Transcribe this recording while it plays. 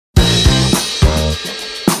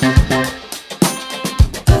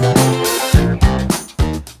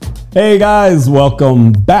Hey guys,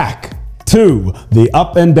 welcome back to the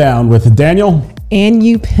Up and Down with Daniel and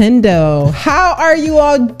Upendo. How are you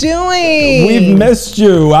all doing? We've missed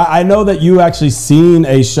you. I know that you actually seen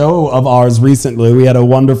a show of ours recently. We had a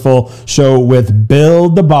wonderful show with Bill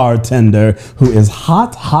the bartender, who is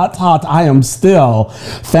hot. I am still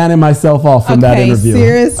fanning myself off from that interview.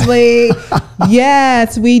 Seriously?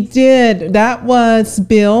 Yes, we did. That was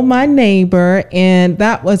Bill, my neighbor, and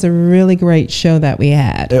that was a really great show that we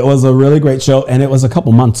had. It was a really great show, and it was a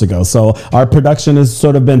couple months ago. So our production has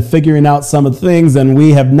sort of been figuring out some of the things, and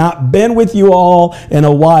we have not been with you all in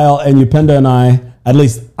a while. And Upendo and I, at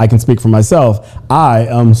least I can speak for myself, I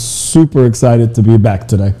am super excited to be back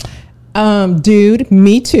today. Dude,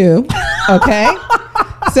 me too. Okay.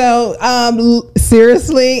 So,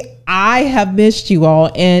 seriously, I have missed you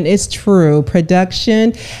all, and it's true.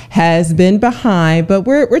 Production has been behind, but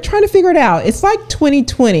we're trying to figure it out. It's like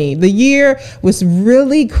 2020. The year was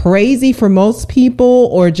really crazy for most people,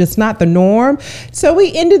 or just not the norm. So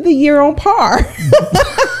we ended the year on par.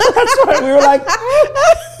 That's right. We were like,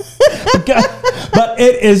 but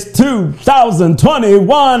it is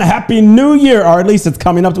 2021. Happy New Year, or at least it's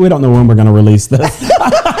coming up. We don't know when we're going to release this.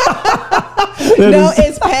 No,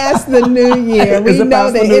 it's past the new year. We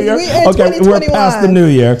know that. We're past the new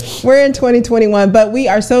year. We're in 2021, but we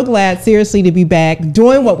are so glad, seriously, to be back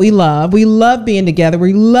doing what we love. We love being together.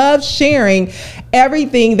 We love sharing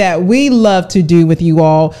everything that we love to do with you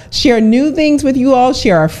all, share new things with you all,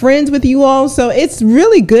 share our friends with you all. So it's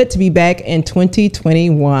really good to be back in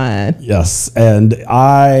 2021. Yes. And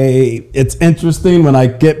it's interesting when I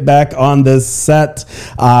get back on this set,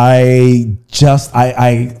 I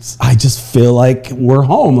just feel like we're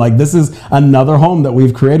home. Like this is another home that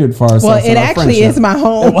we've created for ourselves. Well, it actually is my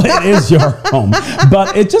home. Well, it is your home,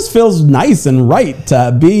 but it just feels nice and right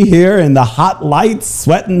to be here in the hot lights,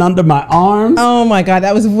 sweating under my arms. Oh my God,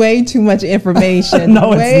 that was way too much information.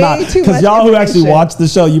 No, it's not. Because y'all who actually watch the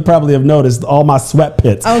show, you probably have noticed all my sweat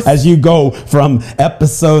pits as you go from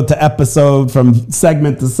episode to episode, from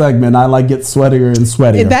segment to segment. I like get sweatier and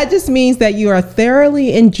sweatier. That just means that you are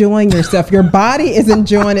thoroughly enjoying yourself. Your body is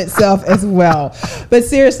enjoying itself as well. But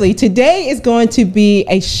seriously, today is going to be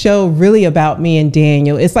a show really about me and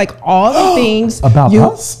Daniel. It's like all the things about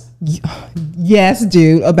us. Yes,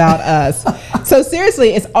 dude, about us. So seriously,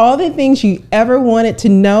 it's all the things you ever wanted to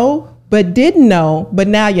know, but didn't know, but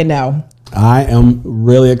now you know. I am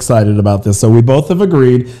really excited about this. So we both have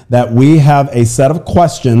agreed that we have a set of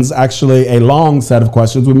questions, actually a long set of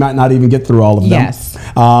questions. We might not even get through all of them. Yes.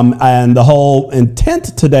 And the whole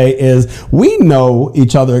intent today is we know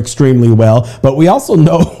each other extremely well, but we also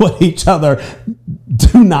know what each other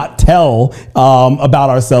do not tell about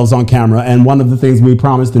ourselves on camera. And one of the things we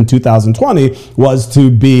promised in 2020 was to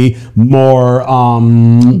be more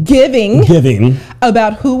giving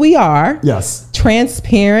about who we are. Yes.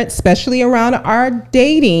 Transparent, especially around our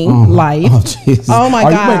dating life. Oh my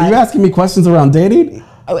God. Are you asking me questions around dating?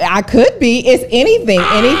 I could be. It's anything.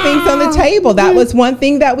 Anything's on the table. That was one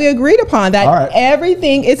thing that we agreed upon, that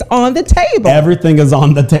everything is on the table. Everything is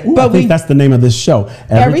on the table. I think that's the name of this show.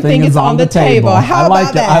 Everything is on the table. How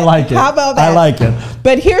about that? I like it. How about that? I like it.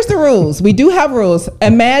 But here's the rules. We do have rules.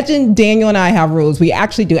 Imagine Daniel and I have rules. We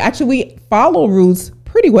actually do. Actually, we follow rules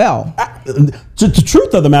pretty well. The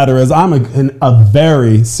truth of the matter is I'm a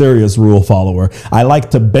very serious rule follower. I like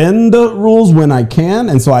to bend the rules when I can,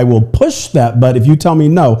 and so I will push that. But if you tell me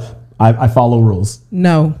no, I follow rules.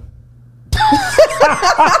 No.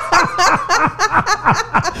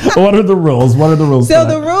 What are the rules? So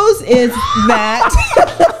the rules is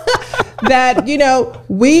that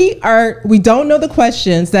we don't know the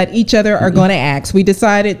questions that each other are going to ask. We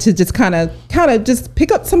decided to just kind of just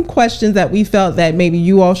pick up some questions that we felt that maybe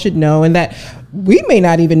you all should know and that we may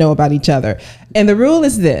not even know about each other. And the rule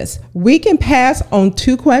is this: we can pass on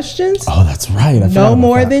 2 questions. Oh, that's right. No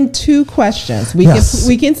more than 2 questions. We can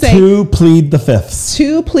say 2 plead the fifths.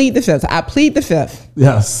 2 plead the fifths. I plead the 5th.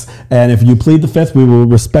 Yes. And if you plead the 5th, we will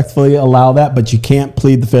respectfully allow that, but you can't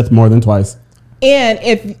plead the 5th more than twice. And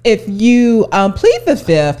if you plead the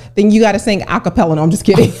 5th, then you got to sing a cappella. No, I'm just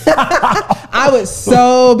kidding. I would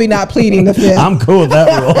so be not pleading the 5th. I'm cool with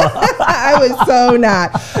that rule. I would so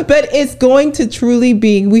not. But it's going to truly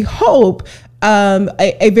be, we hope,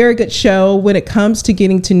 a very good show when it comes to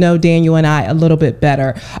getting to know Daniel and I a little bit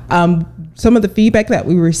better. Some of the feedback that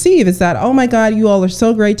we receive is that, oh my God, you all are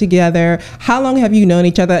so great together. How long have you known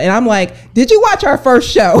each other? And I'm like, did you watch our first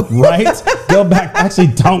show? Right? Go back. Actually,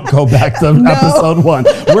 don't go back to episode 1.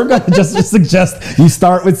 We're going to just suggest you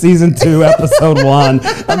start with season 2, episode 1.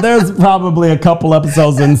 And there's probably a couple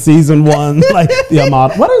episodes in season 1, like the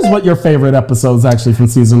amount. What your favorite episodes actually from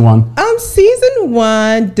season 1? Season season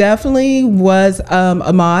 1 definitely was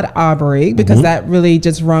Ahmaud Arbery, because that really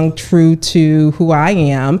just rung true to who I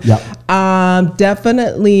am. Yep.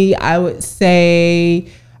 Definitely, I would say,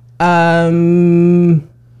 was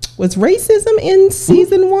racism in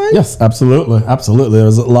season 1? Yes, absolutely. Absolutely. There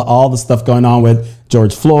was all the stuff going on with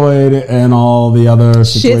George Floyd and all the other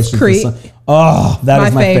situations. Schitt's Creek. Oh, that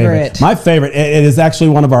is my favorite. My favorite. It is actually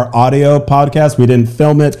one of our audio podcasts. We didn't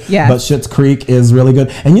film it, but Schitt's Creek is really good.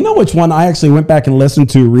 And you know which one I actually went back and listened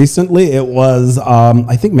to recently? It was,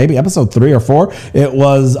 I think maybe episode 3 or 4. It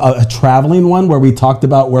was a traveling one where we talked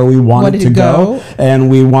about where we wanted to go.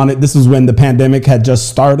 And this was when the pandemic had just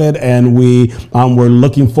started, and we were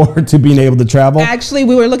looking forward to being able to travel. Actually,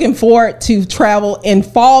 we were looking forward to travel in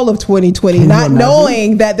fall of 2020, not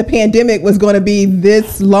knowing that the pandemic was going to be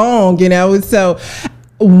this long, you know. So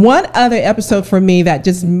one other episode for me that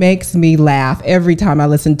just makes me laugh every time I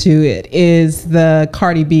listen to it is the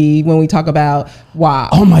Cardi B, when we talk about WAP.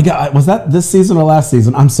 Oh my God. Was that this season or last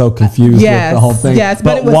season? I'm so confused with the whole thing. Yes,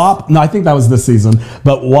 but WAP, no, I think that was this season.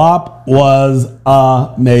 But WAP was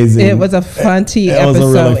amazing. It was a funty episode. Was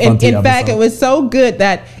a really funty episode. In fact, it was so good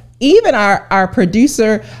that even our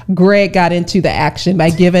producer, Greg, got into the action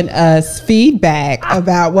by giving us feedback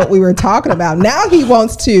about what we were talking about. Now he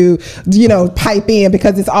wants to, pipe in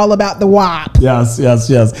because it's all about the WAP. Yes.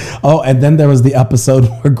 Oh, and then there was the episode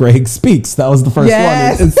where Greg speaks. That was the first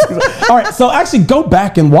one. All right, so actually go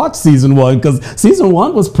back and watch season 1, because season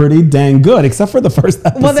 1 was pretty dang good, except for the first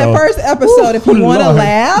episode. Well, the first episode, if you want to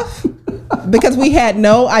laugh, because we had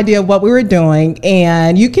no idea what we were doing,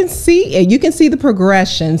 and you can see it. You can see the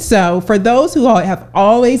progression. So for those who have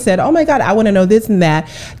always said, oh my God, I want to know this and that,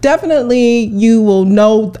 definitely you will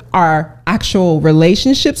know our actual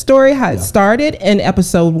relationship story, how it started in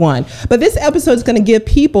episode 1. But this episode is going to give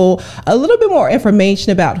people a little bit more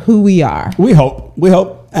information about who we are. We hope.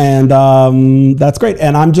 And that's great.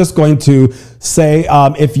 And I'm just going to say,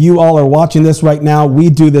 if you all are watching this right now, we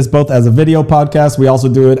do this both as a video podcast. We also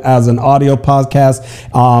do it as an audio podcast.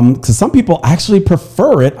 Because some people actually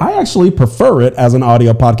prefer it. I actually prefer it as an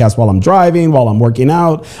audio podcast while I'm driving, while I'm working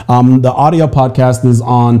out. The audio podcast is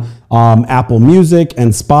on Apple Music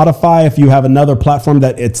and Spotify. If you have another platform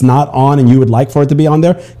that it's not on and you would like for it to be on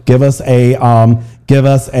there, give us a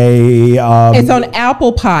it's on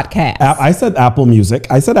Apple Podcasts. I said Apple Music.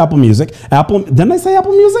 Didn't I say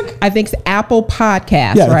Apple Music? I think it's Apple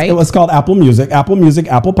Podcasts, right? It was called Apple Music, Apple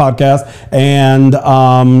Podcasts, and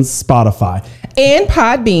Spotify. And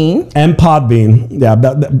Podbean. Yeah.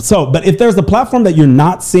 But if there's a platform that you're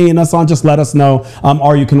not seeing us on, just let us know,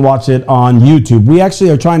 or you can watch it on YouTube. We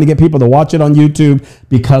actually are trying to get people to watch it on YouTube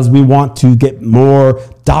because we want to get more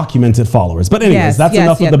documented followers. But anyways, that's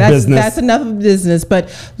enough of the business. That's enough of the business. But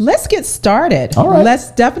let's get started. All right.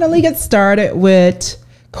 Let's definitely get started with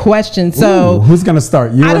questions. So who's going to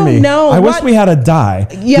start? You or me? I don't know. I wish we had a die.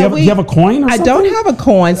 Yeah, do you have a coin or something? I don't have a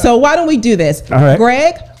coin. So why don't we do this? All right.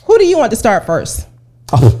 Greg, who do you want to start first?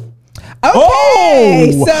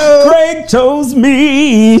 Okay, so Greg chose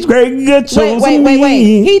me. Greg chose me.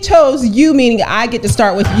 Wait. He chose you, meaning I get to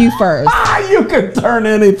start with you first. You can turn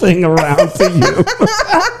anything around to you.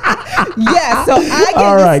 Yeah, so I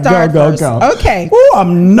get to start first. Go. Okay. Ooh,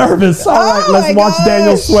 I'm nervous. All right, let's watch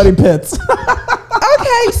Daniel's sweaty pits.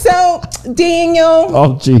 Okay, so Daniel.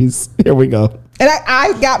 Oh, geez. Here we go. And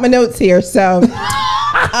I got my notes here, so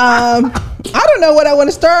I don't know what I want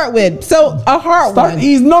to start with. So a hard one. Start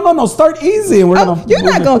easy. No. Start easy. You're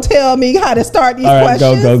not going to tell me how to start these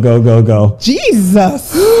questions. All right, go.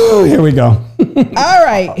 Jesus. Here we go. All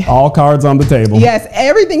right. All cards on the table. Yes,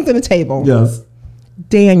 everything's on the table. Yes.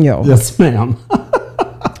 Daniel. Yes, ma'am.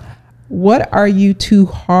 What are you too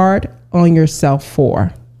hard on yourself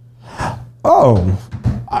for? Oh,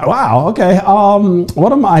 wow. Okay.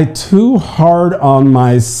 What am I too hard on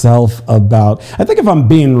myself about? I think if I'm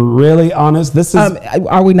being really honest, this is.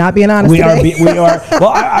 Are we not being honest? We are. Well,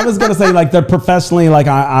 I was gonna say like they're professionally. Like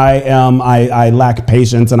I lack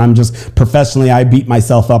patience, and I'm just professionally. I beat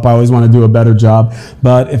myself up. I always want to do a better job.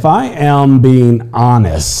 But if I am being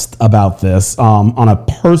honest about this, on a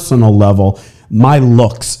personal level, my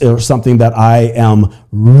looks are something that I am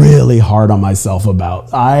really hard on myself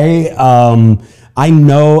about. I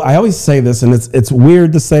know, I always say this, and it's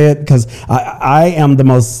weird to say it because I am the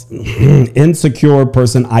most insecure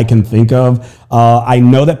person I can think of. I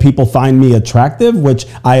know that people find me attractive, which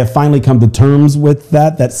I have finally come to terms with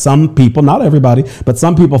that some people, not everybody, but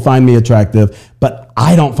some people find me attractive, but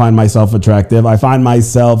I don't find myself attractive. I find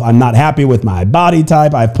myself, I'm not happy with my body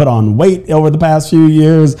type. I've put on weight over the past few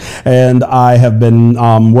years, and I have been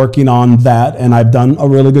working on that, and I've done a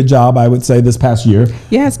really good job, I would say, this past year.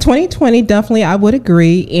 Yes, 2020, definitely, I would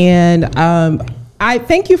agree. And I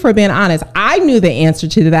thank you for being honest. I knew the answer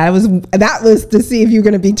to that. That was to see if you're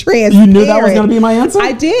going to be transparent. You knew that was going to be my answer?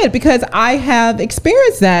 I did, because I have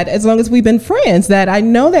experienced that as long as we've been friends, that I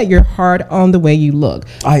know that you're hard on the way you look.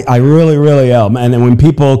 I really, really am. And when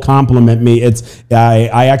people compliment me,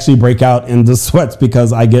 I actually break out into sweats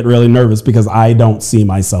because I get really nervous because I don't see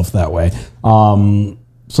myself that way.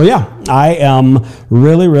 So yeah, I am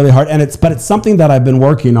really, really hard. But it's something that I've been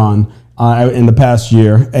working on in the past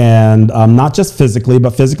year, and not just physically,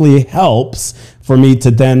 but physically helps for me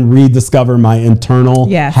to then rediscover my internal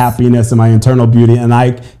happiness and my internal beauty. And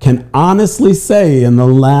I can honestly say in the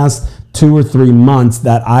last 2 or 3 months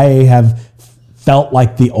that I have felt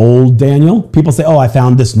like the old Daniel. People say, oh, I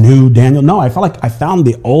found this new Daniel. No, I felt like I found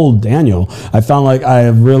the old Daniel. I found like I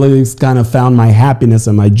have really kind of found my happiness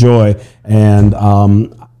and my joy. And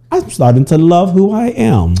I'm starting to love who I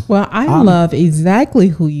am. Well, I love exactly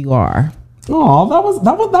who you are. Oh, that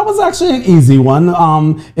was actually an easy one.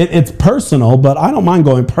 It's personal, but I don't mind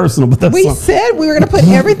going personal. But we said we were going to put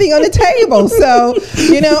everything on the table, so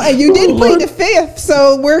and you didn't plead the fifth,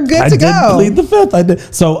 so we're good to go. I did plead the fifth. I did.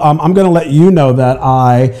 So I'm going to let you know that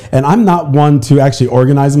I'm not one to actually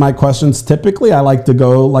organize my questions. Typically, I like to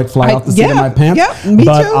go fly off the seat of my pants. Yeah, me too.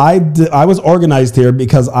 I was organized here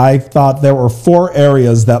because I thought there were 4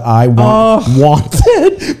 areas that I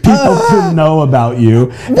wanted people to know about you,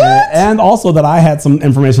 and also that I had some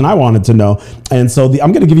information I wanted to know. And so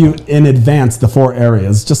I'm going to give you in advance the 4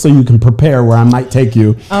 areas just so you can prepare where I might take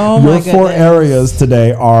you. Oh, your 4 areas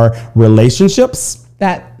today are relationships.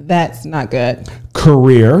 That's not good.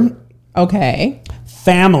 Career. Okay.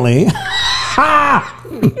 Family.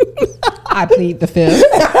 I plead the fifth.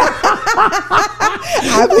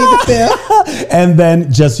 I plead the fifth. And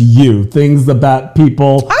then just you. Things about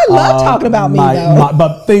people. I love talking about me, though.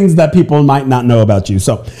 But things that people might not know about you.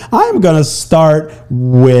 So I'm going to start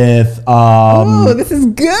with... oh, this is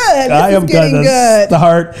good.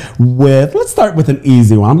 Let's start with an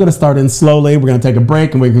easy one. I'm going to start in slowly. We're going to take a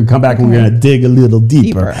break, and we can come back and we're going to dig a little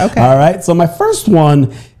deeper. Okay. All right. So my first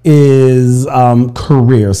one is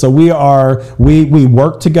career. So we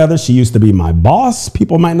work together. She used to be my boss.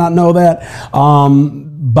 People might not know that.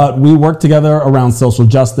 But we work together around social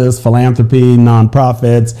justice, philanthropy,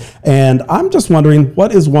 nonprofits. And I'm just wondering,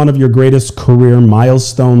 what is one of your greatest career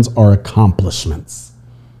milestones or accomplishments?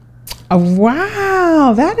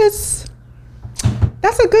 Wow, that's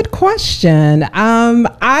a good question.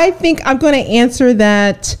 I think I'm going to answer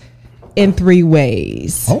that in 3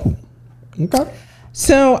 ways. Oh, okay.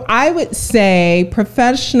 So I would say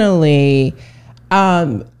professionally,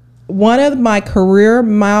 one of my career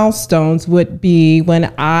milestones would be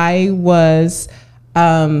when I was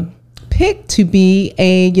picked to be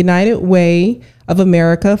a United Way of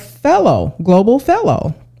America fellow, global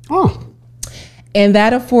fellow. Oh. And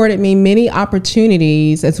that afforded me many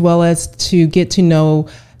opportunities, as well as to get to know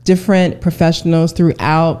different professionals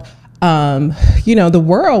throughout, the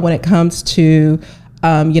world when it comes to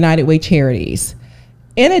United Way charities.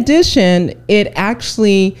 In addition, it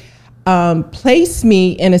actually placed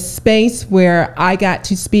me in a space where I got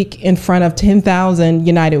to speak in front of 10,000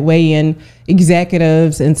 United Way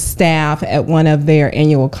executives and staff at one of their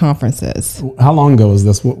annual conferences. How long ago was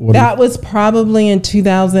this? That was probably in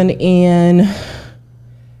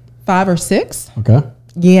 2005 or 6. Okay.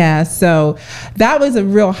 Yeah, so that was a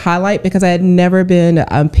real highlight because I had never been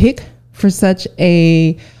picked for such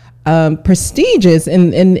a prestigious,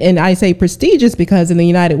 and I say prestigious because in the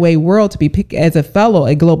United Way world, to be picked as a fellow,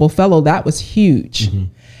 a global fellow, that was huge. Mm-hmm.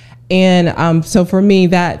 And so for me,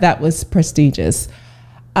 that was prestigious.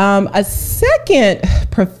 A second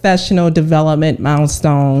professional development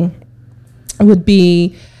milestone would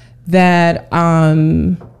be that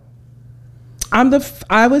I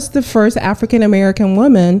was the first African American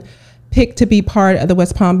woman picked to be part of the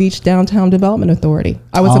West Palm Beach Downtown Development Authority.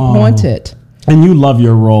 I was appointed. And you love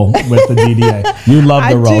your role with the DDA. You love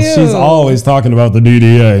the role. Do. She's always talking about the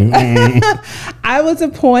DDA. I was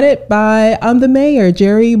appointed by the mayor,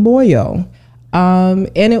 Jerry Boyle. And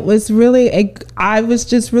it was really I was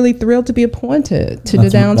just really thrilled to be appointed to the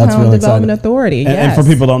That's Downtown really Development exciting. Authority. And for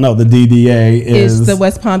people who don't know, the DDA is the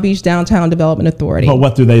West Palm Beach Downtown Development Authority. But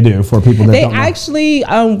what do they do for people that don't know? They actually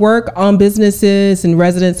work on businesses and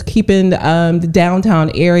residents, keeping the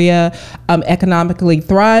downtown area economically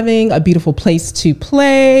thriving, a beautiful place to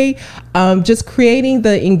play, just creating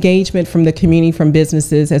the engagement from the community, from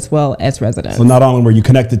businesses as well as residents. So not only were you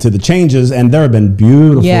connected to the changes, and there have been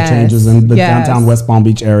beautiful changes in the downtown West Palm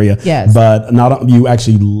Beach area, but you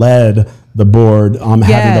actually led the board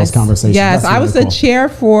having those conversations. Yes, I was the chair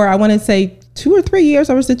for, I want to say, 2 or 3 years.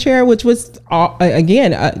 I was the chair, which was,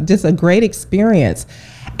 again, just a great experience.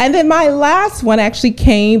 And then my last one actually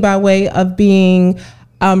came by way of being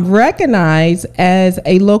recognized as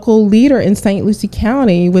a local leader in St. Lucie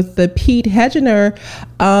County with the Pete Hedgener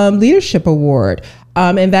Leadership Award.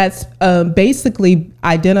 And that's basically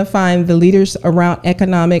identifying the leaders around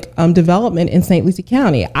economic development in St. Lucie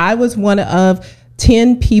County. I was one of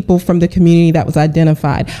 10 people from the community that was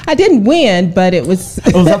identified. I didn't win, but it was...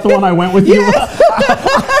 Was that the one I went with you?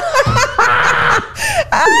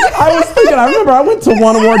 I remember I went to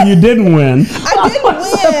one award you didn't win. I didn't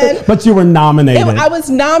win. But you were nominated. I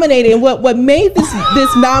was nominated. And what made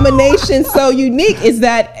this nomination so unique is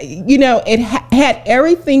that, it had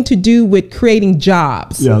everything to do with creating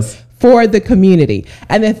jobs. Yes. For the community.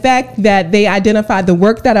 And the fact that they identified the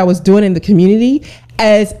work that I was doing in the community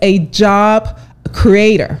as a job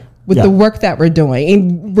creator with the work that we're doing.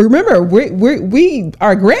 And remember, we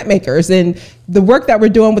are grant makers, and the work that we're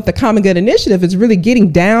doing with the Common Good Initiative is really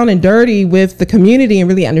getting down and dirty with the community and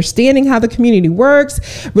really understanding how the community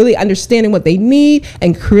works, really understanding what they need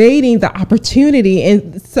and creating the opportunity.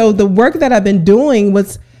 And so the work that I've been doing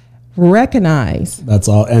was recognized. That's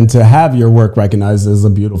all. And to have your work recognized is a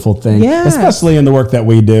beautiful thing, especially in the work that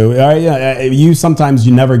we do. Sometimes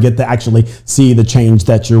you never get to actually see the change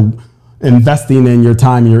that you're investing in, your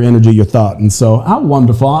time, your energy, your thought. And so how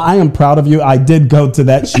wonderful. I am proud of you. I did go to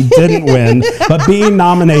that. She didn't win, but being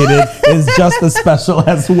nominated is just as special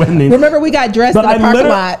as winning. Remember, we got dressed in the parking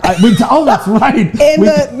lot. That's right.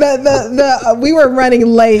 And we were running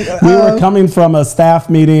late. We were coming from a staff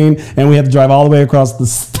meeting, and we had to drive all the way across the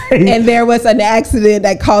state. And there was an accident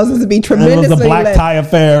that caused us to be tremendously late. It was a black tie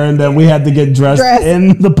affair, and then we had to get dressed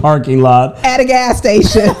in the parking lot. At a gas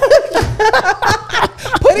station.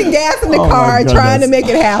 Putting gas in the car, trying to make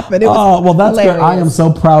it happen. It was well, that's hilarious. good. I am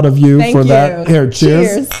so proud of you for that. Here,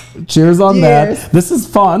 cheers. Cheers on that. This is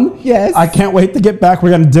fun. Yes. I can't wait to get back.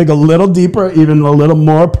 We're going to dig a little deeper, even a little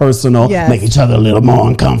more personal, make each other a little more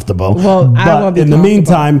uncomfortable. Well, but in the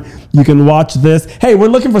meantime, you can watch this. Hey, we're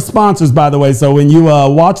looking for sponsors, by the way. So when you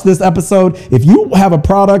watch this episode, if you have a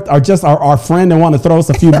product or just are our friend and want to throw us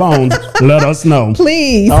a few bones, let us know.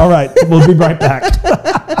 Please. All right. We'll be right back.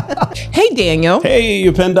 Hey, Daniel. Hey,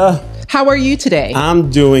 Upendo. How are you today? I'm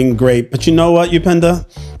doing great. But you know what, Upendo?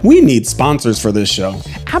 We need sponsors for this show.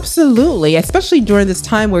 Absolutely. Especially during this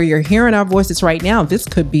time where you're hearing our voices right now. This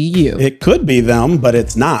could be you. It could be them, but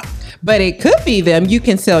it's not. But it could be them. You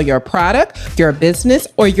can sell your product, your business,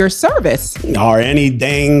 or your service. Or any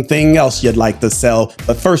dang thing else you'd like to sell.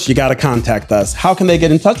 But first, you got to contact us. How can they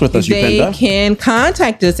get in touch with us, Upendo? They can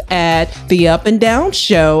contact us at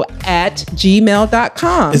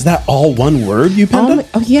theupandownshow@gmail.com. Is that all one word, Upendo?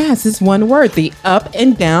 Oh, yes, it's one word.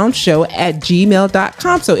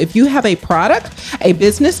 theupandownshow@gmail.com. So if you have a product, a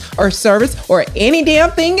business, or service, or any damn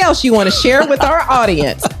thing else you want to share with our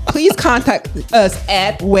audience, please contact us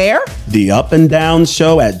at where?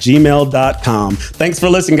 theupandownshow@gmail.com. Thanks for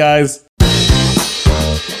listening, guys.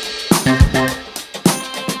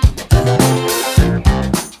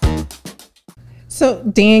 So,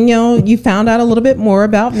 Daniel, you found out a little bit more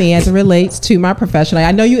about me as it relates to my profession.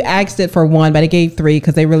 I know you asked it for one, but I gave 3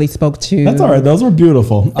 because they really spoke to... That's all right. Those were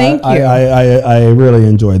beautiful. Thank you. I really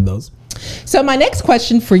enjoyed those. So my next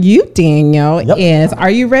question for you, Daniel, is: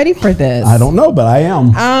 are you ready for this? I don't know, but I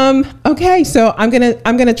am. Okay, so I'm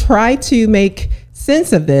gonna try to make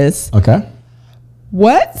sense of this. Okay.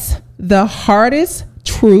 What's the hardest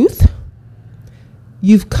truth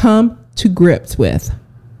you've come to grips with?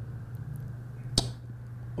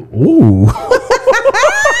 Ooh.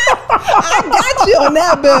 I got you on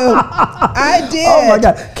that, boo. I did. Oh my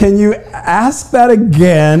God. Can you ask that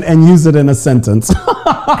again and use it in a sentence?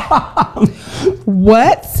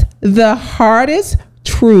 What's the hardest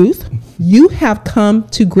truth you have come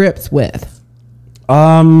to grips with?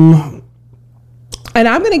 And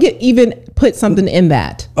I'm going to put something in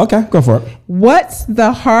that. Okay, go for it. What's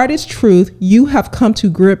the hardest truth you have come to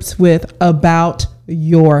grips with about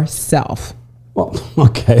yourself? Well,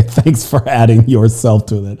 okay. Thanks for adding yourself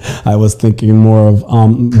to it. I was thinking more of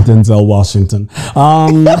Denzel Washington.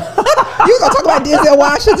 You gonna talk about Denzel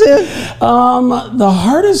Washington? The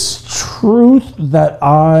hardest truth that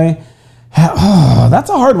I have, that's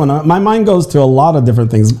a hard one. My mind goes to a lot of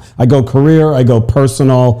different things. I go career, I go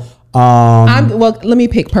personal. Well, let me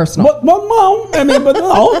pick personal. Well, I mean, but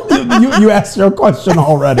no, you asked your question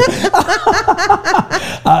already.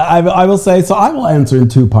 I will say, so I will answer in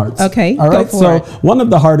two parts. Okay, all right. So one of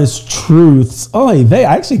the hardest truths, I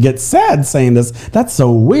actually get sad saying this. That's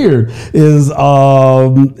so weird. Is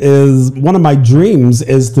one of my dreams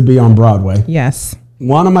is to be on Broadway. Yes.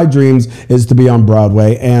 One of my dreams is to be on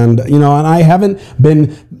Broadway, and and I haven't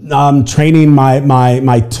been training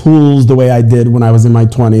my tools the way I did when I was in my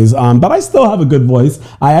 20s, but I still have a good voice.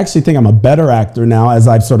 I actually think I'm a better actor now as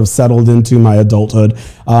I've sort of settled into my adulthood.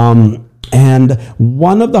 And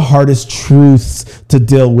one of the hardest truths to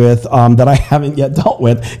deal with that I haven't yet dealt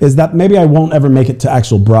with is that maybe I won't ever make it to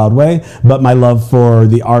actual Broadway, but my love for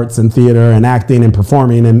the arts and theater and acting and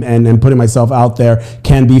performing and putting myself out there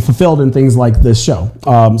can be fulfilled in things like this show.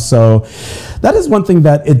 So that is one thing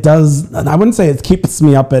that it does. I wouldn't say it keeps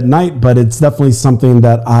me up at night, but it's definitely something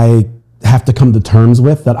that I have to come to terms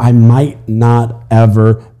with, that I might not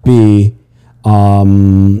ever be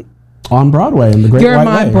on Broadway in the Great White Way. You're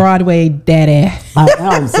my Broadway daddy. I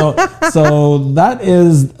am. So that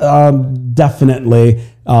is definitely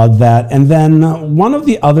that. And then one of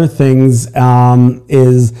the other things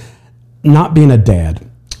is not being a dad.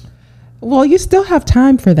 Well, you still have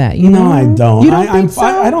time for that, you know? No, I don't. You don't think so?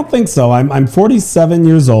 I don't think so. I'm 47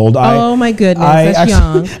 years old. Oh my goodness, that's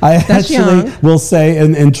young. That's young. Will say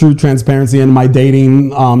in true transparency in my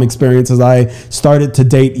dating experiences, I started to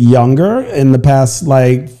date younger in the past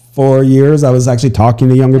 4 years. I was actually talking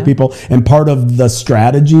to younger people, and part of the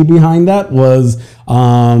strategy behind that was,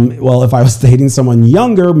 if I was dating someone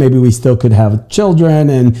younger, maybe we still could have children,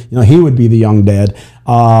 and he would be the young dad.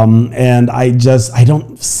 And I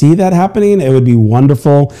don't see that happening. It would be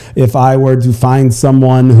wonderful if I were to find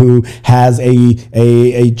someone who has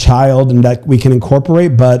a child and that we can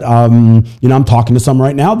incorporate. But, I'm talking to someone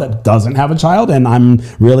right now that doesn't have a child, and I'm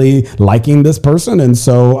really liking this person. And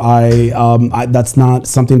so I that's not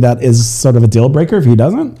something that is sort of a deal breaker if he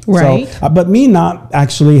doesn't. Right. So, but me not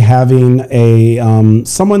actually having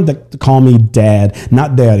someone to call me dad,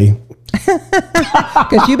 not daddy.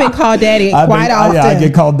 Because you've been called daddy quite often. Yeah, I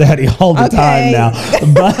get called daddy all the time now.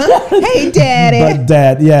 But hey, daddy. But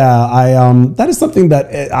dad, yeah, that is something that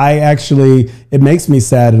it makes me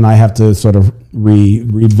sad, and I have to sort of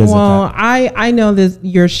revisit that. Well, I know that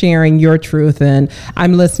you're sharing your truth, and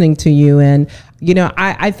I'm listening to you, and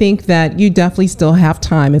I think that you definitely still have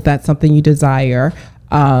time if that's something you desire.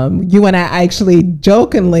 You and I actually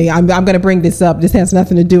jokingly, I'm going to bring this up. This has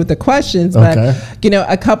nothing to do with the questions, but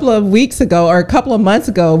a couple of weeks ago or a couple of months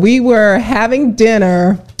ago, we were having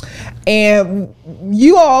dinner, and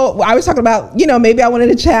I was talking about, maybe I wanted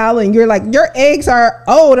a child, and you're like, your eggs are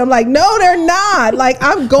old. I'm like, no, they're not.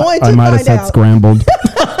 I'm going to find out. I might have said scrambled.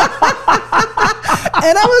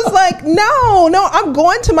 And I was like, no, I'm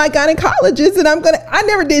going to my gynecologist, and I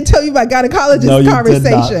never did tell you my gynecologist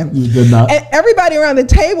conversation. You did not. And everybody around the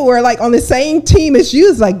table were on the same team as you.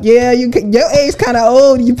 It's like, yeah, your eggs kind of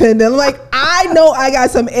old, Upendo. I'm like, I know I got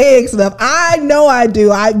some eggs left. I know I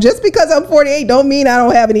do. Just because I'm 48 don't mean I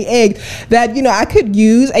don't have any eggs that, I could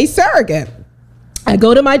use a surrogate. I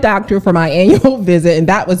go to my doctor for my annual visit, and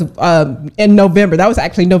that was in November. That was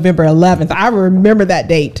actually November 11th. I remember that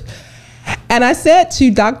date. And I said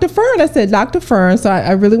to Dr. Fern, Dr. Fern, so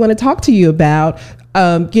I really want to talk to you about,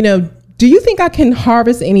 do you think I can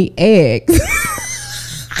harvest any eggs?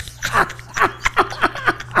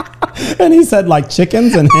 And he said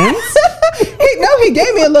chickens and hens? He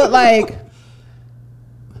gave me a look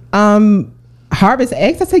harvest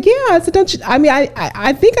eggs? I said, yeah. I said, don't you,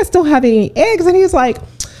 I think I still have any eggs. And he was like,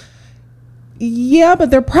 yeah,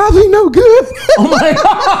 but they're probably no good. Oh my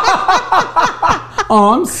God.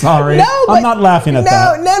 Oh, I'm sorry. No, I'm not laughing at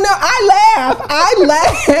that. No, I laugh.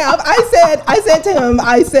 I said to him,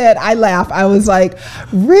 I laugh. I was like,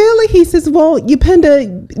 really? He says, well,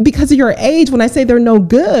 Upendo, because of your age, when I say they're no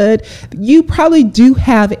good, you probably do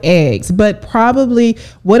have eggs, but probably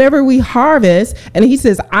whatever we harvest. And he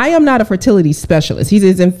says, I am not a fertility specialist. He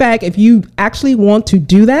says, in fact, if you actually want to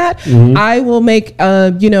do that, I will make,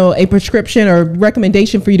 a prescription or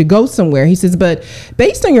recommendation for you to go somewhere. He says, but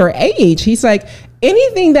based on your age, he's like,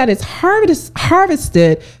 anything that is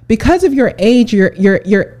harvested because of your age,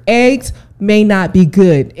 your eggs may not be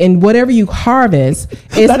good, and whatever you harvest,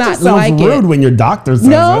 it's that not just sounds like rude it. when your doctor says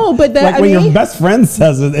No, it. but that, like I when mean, your best friend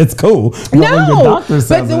says it, it's cool. But when your no, doctor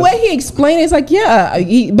says but the way he explained it is like,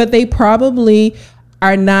 but they probably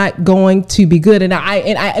are not going to be good. And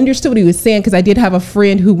I understood what he was saying, because I did have a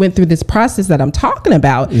friend who went through this process that I'm talking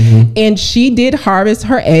about, and she did harvest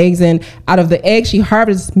her eggs, and out of the eggs she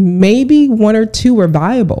harvested, maybe 1 or 2 were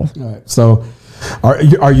viable. All right. So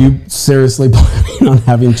are you seriously planning on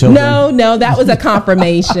having children? No, that was a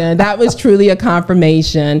confirmation. That was truly a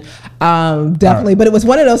confirmation. Definitely. Right. But it was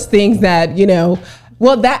one of those things that,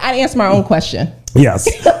 that I answered my own question.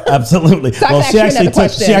 Yes, absolutely. So well, she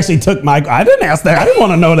actually took my. I didn't ask that. I didn't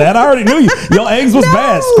want to know that. I already knew your eggs was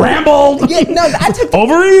bad, scrambled. Yeah, no, I took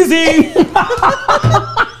over easy.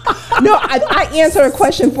 No, I answered a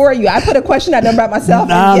question for you. I put a question out there about myself.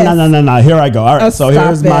 No. Here I go. All right. So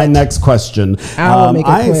here's my next question. I will make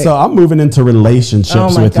it quick. So I'm moving into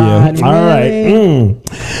relationships with you. Really? All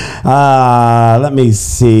right. Let me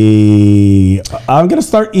see. I'm going to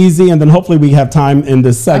start easy, and then hopefully we have time in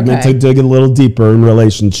this segment to dig a little deeper in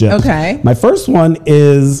relationships. Okay. My first one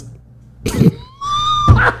is.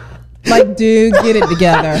 Like, dude, get it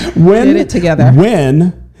together. Get it together.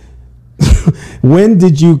 When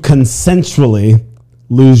did you consensually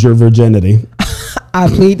lose your virginity? I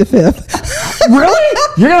plead the fifth. Really?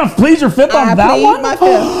 You're going to plead your fifth on that one? I plead my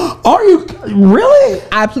fifth. Are you? Really?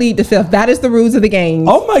 I plead the fifth. That is the rules of the game.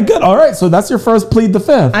 Oh, my God. All right. So that's your first plead the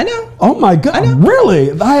fifth. I know. Oh, my God.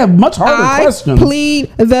 Really? I have much harder questions. I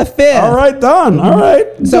plead the fifth. All right. Done. All right.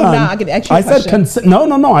 So now I get an extra question. I said consent.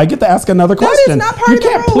 No. I get to ask another question. That is not part of the rules. You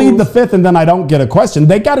can't plead the fifth and then I don't get a question.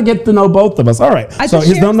 They got to get to know both of us. All right.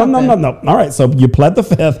 No. All right. So you pled the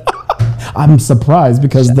fifth. I'm surprised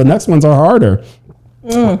because the next ones are harder.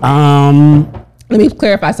 Let me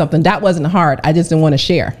clarify something. That wasn't hard. I just didn't want to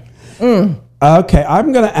share. Okay,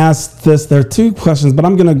 I'm going to ask this. There are 2 questions, but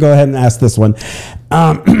I'm going to go ahead and ask this one.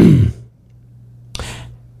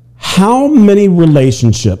 How many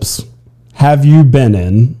relationships have you been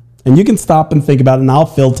in? And you can stop and think about it, and I'll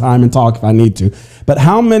fill time and talk if I need to. But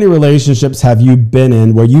how many relationships have you been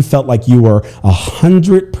in where you felt like you were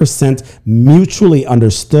 100% mutually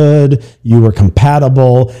understood, you were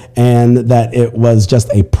compatible, and that it was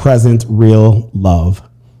just a present, real love?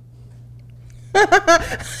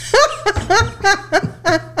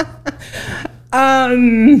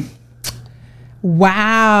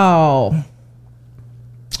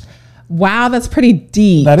 Wow, that's pretty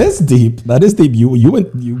deep. That is deep. You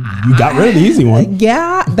got rid of the easy one.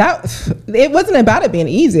 Yeah, it wasn't about it being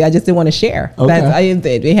easy. I just didn't want to share. Okay.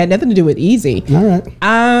 It had nothing to do with easy. All right.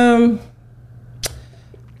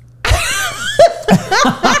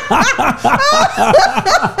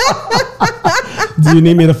 Do you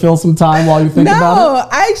need me to fill some time while you think about it? No,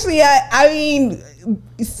 actually, I mean,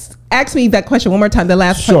 ask me that question one more time. The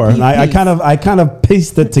last sure. I kind of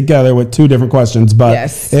pieced it together with 2 different questions, but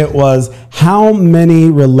It was, how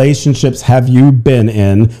many relationships have you been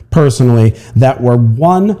in personally that were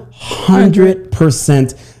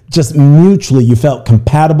 100% just mutually, you felt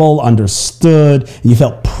compatible, understood, you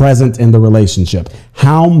felt present in the relationship?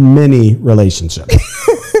 How many relationships?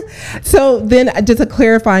 So then just a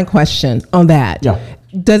clarifying question on that. Yeah.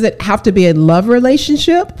 Does it have to be a love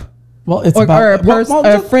relationship? Well, it's or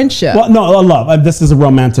a friendship. Well, no, a love. This is a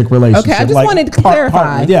romantic relationship. Okay, I just wanted to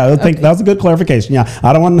clarify. I think that was a good clarification. Yeah,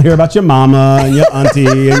 I don't want to hear about your mama and your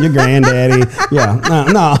auntie and your granddaddy. Yeah,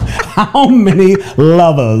 no. How many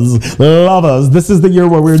lovers? This is the year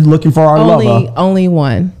where we're looking for our lover. Only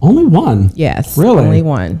one. Only one? Yes. Really? Only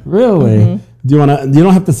one. Really? Mm-hmm. Do you want to? You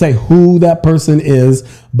don't have to say who that person is,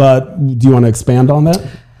 but do you want to expand on that?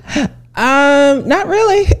 Not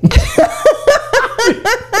really.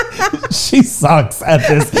 She sucks at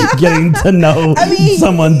this, getting to know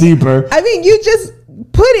someone deeper. I mean, you just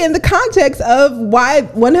put in the context of why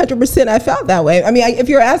 100% I felt that way. I mean, if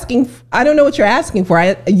you're asking, I don't know what you're asking for.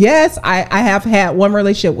 I have had one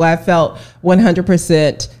relationship where I felt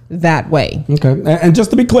 100% that way. Okay. And just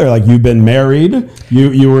to be clear, like, you've been married,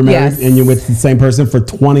 you were married, and you're with the same person for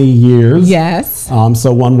 20 years. Yes.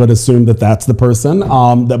 So one would assume that that's the person.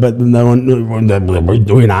 But no one,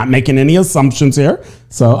 we're not making any assumptions here.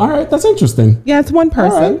 So, all right, that's interesting. Yeah, it's one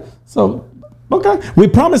person. All right. So, okay. We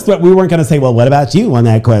promised that we weren't going to say, well, what about you on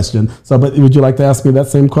that question? So, but would you like to ask me that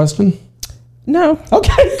same question? No.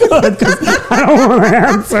 Okay, good, because I don't want to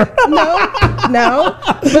answer. No.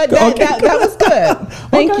 But that was good.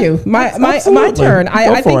 Thank you. My turn.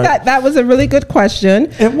 I think that was a really good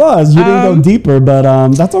question. It was. You didn't go deeper, but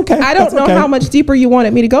that's okay. I don't know how much deeper you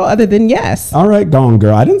wanted me to go other than yes. All right, go on,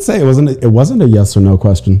 girl. I didn't say it wasn't a yes or no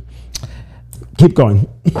question. Keep going.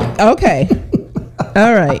 Okay.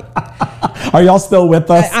 All right. Are y'all still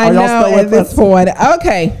with us? I Are y'all know still with at this us? point.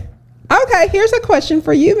 Okay. Here's a question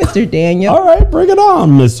for you, Mr. Daniel. All right, bring it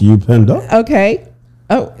on, Miss Upendo. Okay.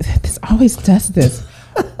 Oh, this always does this.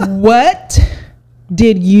 What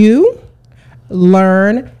did you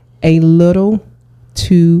learn a little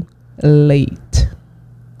too late?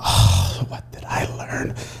 Oh, what did I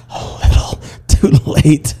learn? A little too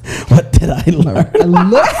late. What did I learn?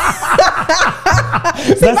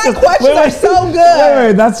 See, my questions are so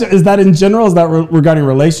good. Wait. Is that in general? Is that regarding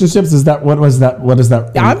relationships? Is that what was that? What is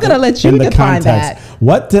that? I'm going to let you define that.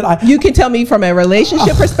 What did I? You can tell me from a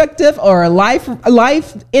relationship perspective or a life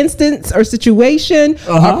instance or situation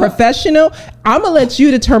or professional. I'm going to let you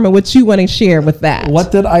determine what you want to share with that.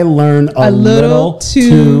 What did I learn a little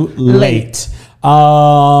too late?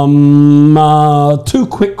 Two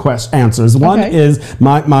quick answers. One is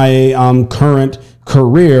my current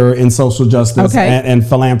career in social justice and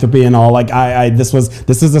philanthropy and all. Like this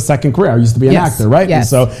is a second career. I used to be an actor, right?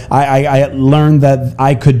 Yes. And so I learned that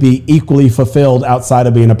I could be equally fulfilled outside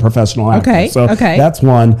of being a professional actor. So that's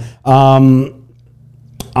one. I'm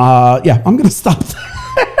gonna stop there.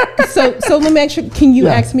 So let me ask you, can you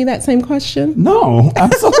ask me that same question? No,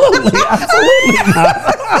 absolutely not.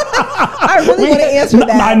 I really want to answer that.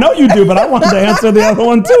 I know you do, but I wanted to answer the other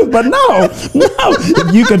one too. But no.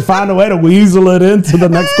 If you could find a way to weasel it into the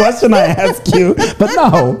next question I ask you, but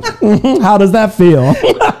no. How does that feel?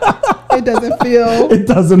 It doesn't feel. It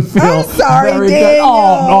doesn't feel. I'm sorry, very Daniel.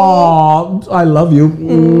 good. Oh, I love you.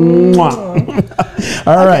 Mwah.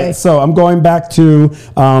 All right, so I'm going back to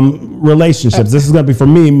relationships. This is going to be for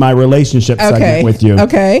me, my relationship segment with you.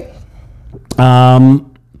 Okay.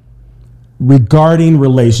 Regarding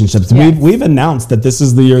relationships, we've announced that this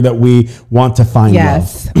is the year that we want to find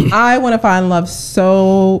love. I want to find love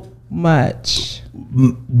so much.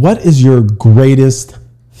 What is your greatest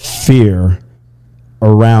fear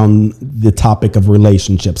around the topic of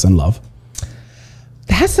relationships and love?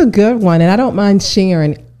 That's a good one, and I don't mind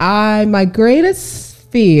sharing. My greatest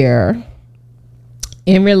fear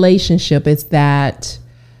in relationship is that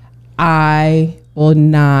I will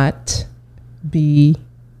not be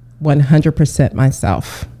 100%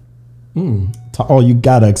 myself. You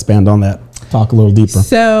got to expand on that. Talk a little deeper.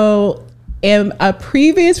 So in a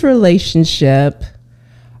previous relationship,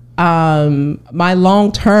 my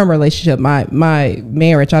long-term relationship, my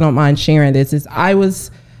marriage, I don't mind sharing this, is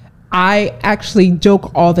I actually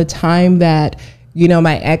joke all the time that,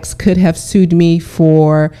 my ex could have sued me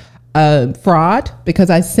for fraud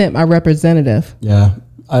because I sent my representative. Yeah.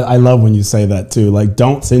 I love when you say that too. Like,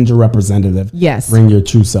 don't send your representative. Yes. Bring your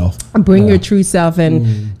true self. Bring your true self.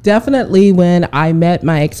 And definitely when I met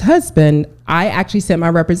my ex-husband, I actually sent my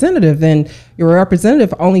representative, and your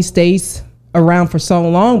representative only stays around for so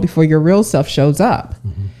long before your real self shows up.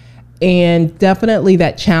 And definitely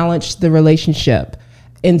that challenged the relationship.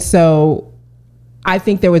 And so I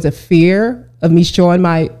think there was a fear of me showing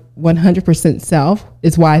my 100% self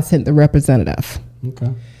is why I sent the representative.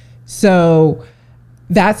 Okay. So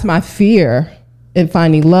that's my fear in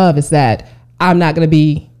finding love, is that I'm not going to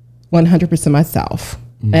be 100% myself.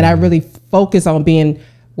 And I really focus on being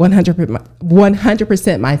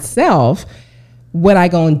 100% myself when I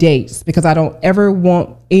go on dates, because I don't ever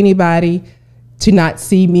want anybody to not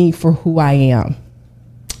see me for who I am.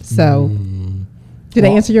 So did I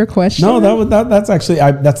answer your question? No, that's actually,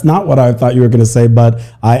 that's not what I thought you were going to say, but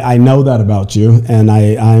I know that about you, and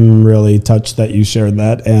I'm really touched that you shared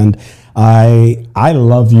that. And I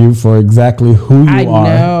love you for exactly who you are. I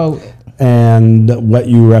know. And what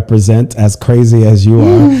you represent, as crazy as you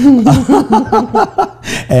are.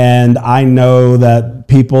 And I know that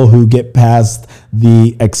people who get past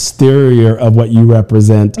the exterior of what you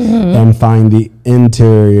represent and find the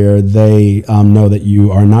interior, they know that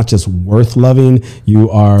you are not just worth loving,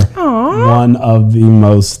 you are one of the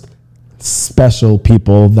most special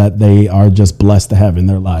people that they are just blessed to have in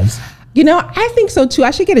their lives. I think so too.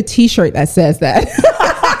 I should get a t-shirt that says that.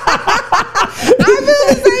 I feel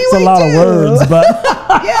the same way It's a lot too. of words, but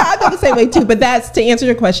yeah, I feel the same way too. But that's, to answer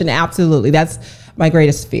your question, absolutely. That's my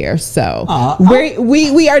greatest fear. So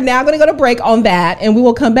we are now going to go to break on that, and we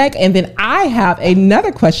will come back, and then I have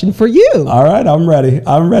another question for you. All right, I'm ready.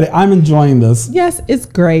 I'm enjoying this. Yes, it's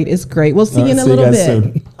great. It's great. We'll see you in a little bit.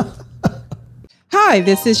 Soon. Hi,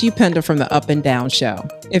 this is Upendo from the Up and Down Show.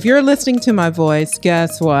 If you're listening to my voice,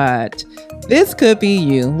 guess what? This could be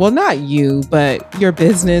you. Well, not you, but your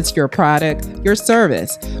business, your product, your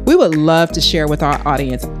service. We would love to share with our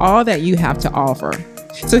audience all that you have to offer.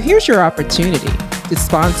 So here's your opportunity to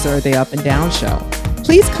sponsor the Up and Down Show.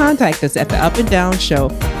 Please contact us at the Up and Down Show,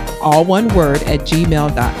 all one word,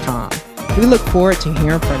 @gmail.com. We look forward to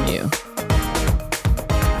hearing from you.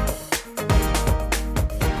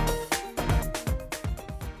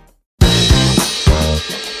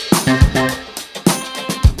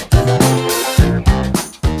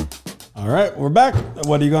 right, we're back.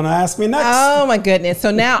 What are you going to ask me next? Oh my goodness.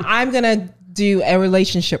 So now I'm going to do a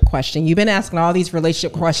relationship question. You've been asking all these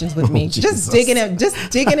relationship questions with me. Just digging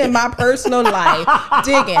in my personal life.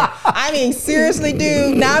 Digging. I mean, seriously,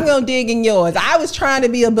 dude, now I'm going to dig in yours. I was trying to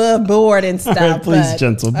be above board and stuff. Right, please,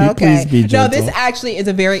 gentle. Please be gentle. No, this actually is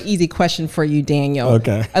a very easy question for you, Daniel.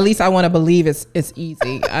 Okay. At least I want to believe it's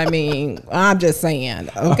easy. I mean, I'm just saying.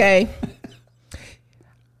 Okay.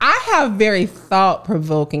 I have very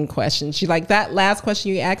thought-provoking questions. Like that last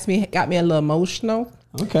question you asked me got me a little emotional.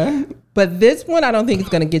 Okay. But this one, I don't think it's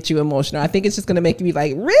going to get you emotional. I think it's just going to make you be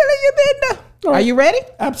like, really, you been there? Are you ready?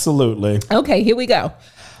 Absolutely. Okay, here we go.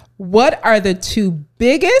 What are the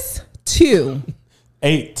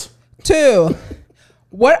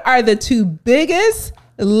what are the two biggest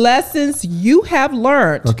lessons you have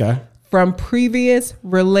learned from previous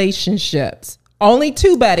relationships? Only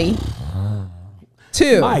two, buddy.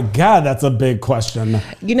 Two. My God, that's a big question.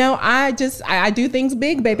 You know, I do things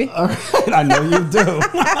big, baby. All right, I know you do.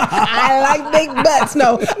 I like big butts.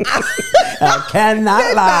 No, I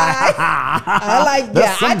cannot lie. I like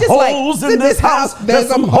There's some holes in this house. There's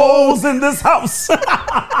some holes in this house.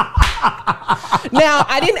 Now,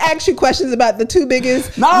 I didn't ask you questions about the two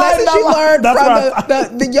biggest lessons you learned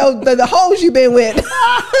from the holes you've been with.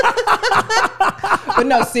 But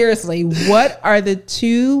no, seriously, what are the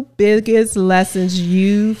two biggest lessons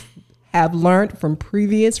you have learned from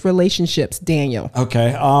previous relationships, Daniel?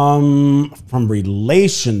 Okay, from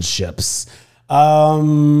relationships,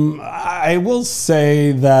 I will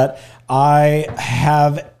say that I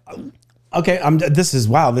have. Okay, this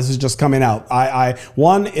is just coming out.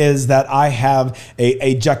 One is that I have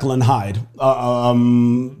a Jekyll and Hyde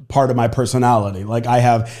part of my personality. Like I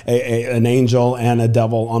have an angel and a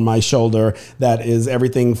devil on my shoulder that is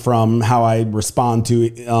everything from how I respond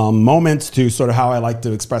to moments to sort of how I like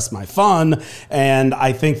to express my fun. And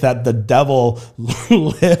I think that the devil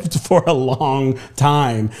lived for a long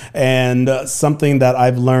time. And something that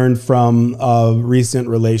I've learned from recent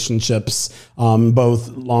relationships, both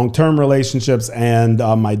long-term relationships and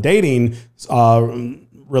my dating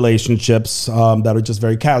relationships that are just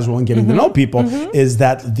very casual and getting to know people, is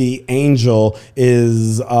that the angel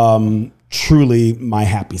is truly my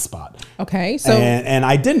happy spot. Okay. So and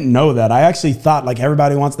I didn't know that. I actually thought like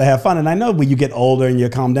everybody wants to have fun. And I know when you get older and you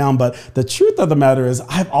calm down, but the truth of the matter is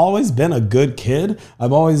I've always been a good kid.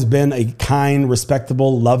 I've always been a kind,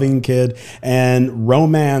 respectable, loving kid, and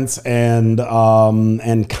romance and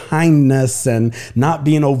kindness and not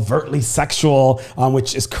being overtly sexual,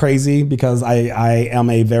 which is crazy because I am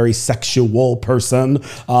a very sexual person.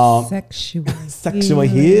 Sexual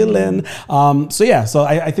healing. So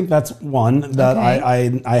I think that's one that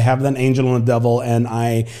I have an angel and a devil, and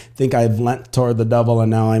I think I've lent toward the devil,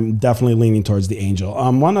 and now I'm definitely leaning towards the angel.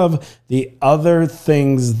 One of the other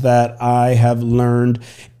things that I have learned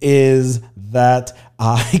is that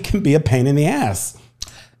I can be a pain in the ass.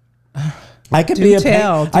 I can be a pain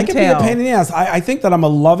in the ass. I think that I'm a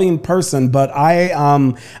loving person, but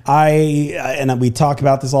and we talk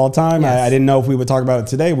about this all the time. Yes. I didn't know if we would talk about it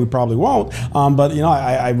today. We probably won't. But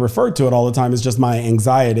I refer to it all the time as just my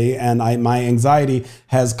anxiety, and my anxiety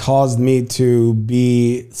has caused me to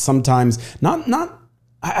be sometimes not.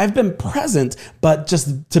 I've been present, but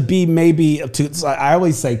just to be I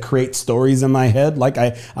always say create stories in my head. Like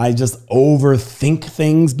I just overthink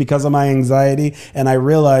things because of my anxiety. And I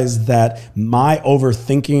realized that my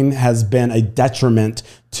overthinking has been a detriment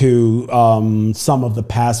to some of the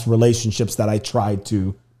past relationships that I tried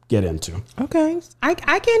to get into. Okay. I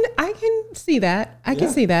can see that. I can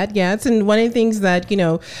see that. Yeah. It's one of the things that,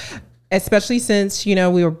 especially since, we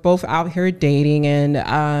were both out here dating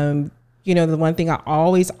and, the one thing I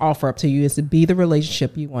always offer up to you is to be the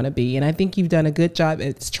relationship you want to be. And I think you've done a good job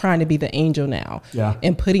at trying to be the angel now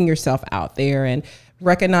and putting yourself out there and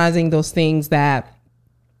recognizing those things that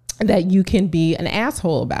you can be an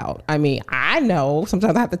asshole about. I mean, I know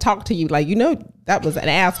sometimes I have to talk to you like, that was an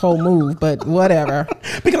asshole move, but whatever.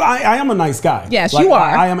 Because I am a nice guy. Yes, you are.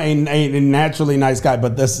 I am a naturally nice guy,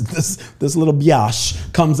 but this little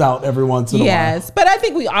biatch comes out every once in a while. Yes, but I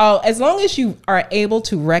think we all, as long as you are able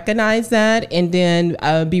to recognize that and then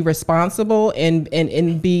be responsible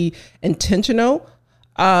and be intentional,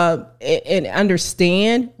 and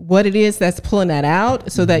understand what it is that's pulling that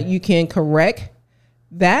out so that you can correct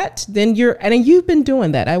that, then you've been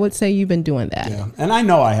doing that. I would say you've been doing that. Yeah, and I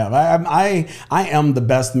know I have. I am the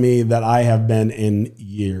best me that I have been in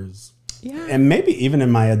years. Yeah, and maybe even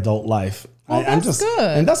in my adult life. Well, that's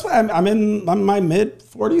good. And that's why I'm in my mid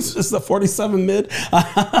 40s. It's the 47 mid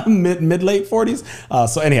late 40s.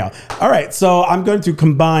 So anyhow, all right. So I'm going to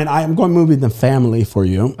combine. I am going to move in the family for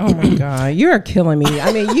you. Oh my God, you're killing me.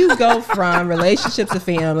 I mean, you go from relationships to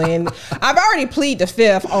family, and I've already plead the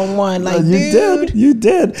fifth on one. Like, you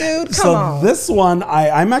did, dude. Come on. So this one,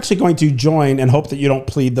 I'm actually going to join and hope that you don't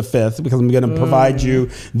plead the fifth, because I'm going to provide you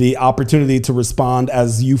the opportunity to respond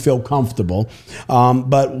as you feel comfortable.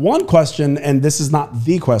 But one question, and this is not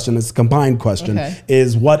the question, it's a combined question,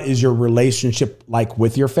 is what is your relationship like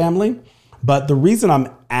with your family? But the reason I'm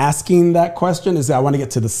asking that question is that I want to get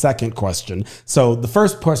to the second question. So the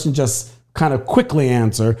first question, just kind of quickly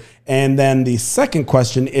answer. And then the second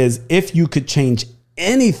question is, if you could change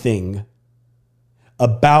anything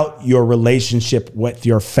about your relationship with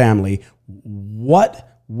your family,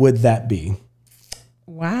 what would that be?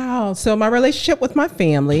 Wow. So my relationship with my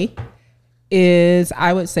family is,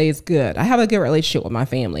 I would say, is good. I have a good relationship with my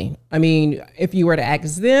family. I mean, if you were to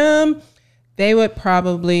ask them, they would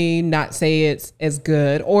probably not say it's as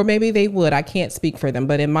good, or maybe they would. I can't speak for them.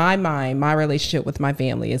 But in my mind, my relationship with my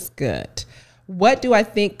family is good. What do I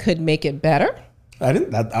think could make it better? I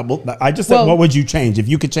just said, what would you change if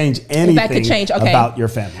you could change anything about your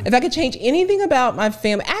family? If I could change anything about my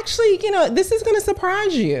family, actually, this is going to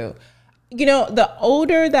surprise you. The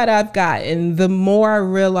older that I've gotten, the more I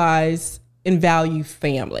realize and value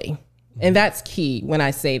family. And that's key when I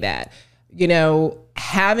say that.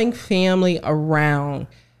 Having family around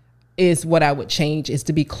is what I would change, is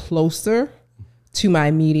to be closer to my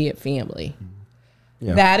immediate family.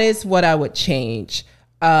 Yeah. That is what I would change.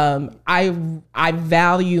 I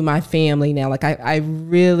value my family now. Like I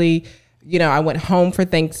really, I went home for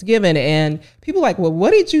Thanksgiving and people are like, well, what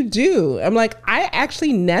did you do? I'm like, I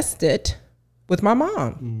actually nested with my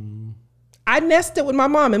mom. I nested with my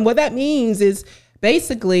mom. And what that means is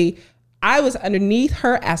basically I was underneath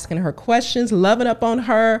her, asking her questions, loving up on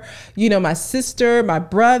her, my sister, my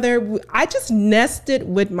brother. I just nested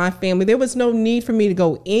with my family. There was no need for me to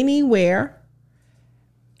go anywhere,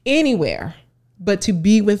 but to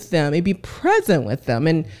be with them and be present with them.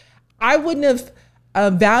 And I wouldn't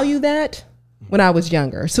have valued that when I was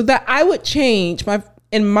younger. So that I would change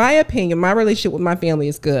in my opinion, my relationship with my family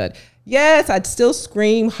is good. Yes, I'd still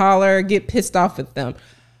scream, holler, get pissed off with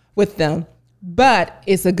them, but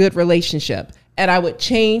it's a good relationship. And I would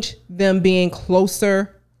change them being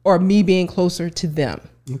closer, or me being closer to them.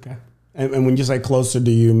 Okay. And when you say closer, do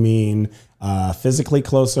you mean physically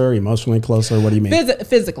closer, emotionally closer? What do you mean?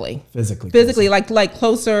 Physically, closer. like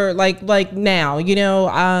closer, like now.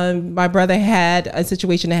 My brother had a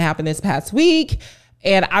situation that happened this past week,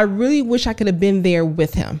 and I really wish I could have been there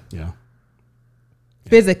with him. Yeah.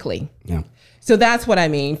 Physically. Yeah. So that's what I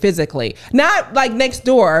mean, physically. Not like next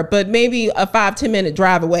door, but maybe a 5-10 minute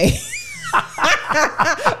drive away.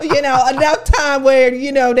 Enough time where,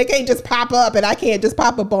 they can't just pop up and I can't just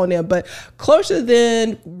pop up on them. But closer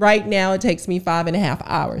than right now, it takes me 5.5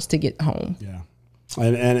 hours to get home. Yeah.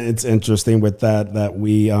 And it's interesting with that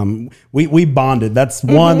we bonded. That's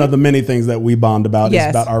one of the many things that we bond about, is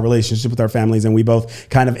about our relationship with our families. And we both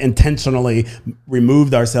kind of intentionally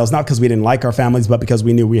removed ourselves, not because we didn't like our families, but because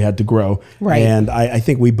we knew we had to grow. Right. And I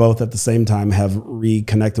think we both at the same time have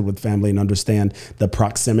reconnected with family and understand the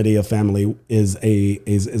proximity of family is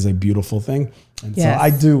a beautiful thing. And so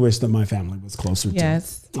I do wish that my family was closer to.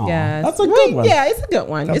 Yes. That's a good one. Yeah, it's a good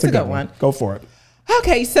one. It's a good one. Go for it.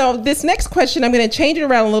 Okay, so this next question, I'm going to change it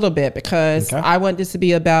around a little bit because I want this to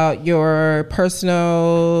be about your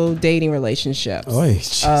personal dating relationships.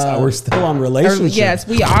 We're still on relationships. Yes,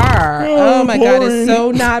 we are. Oh my God, it's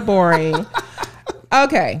so not boring.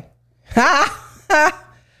 Okay. Okay,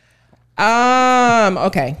 I'm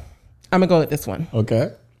going to go with this one.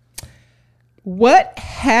 Okay. What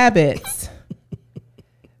habits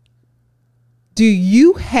do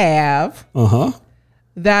you have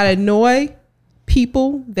that annoy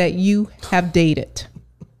people that you have dated?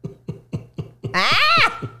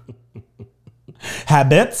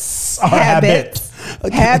 Habits.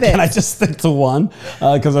 Can I just stick to one?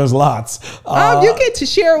 Because there's lots. You get to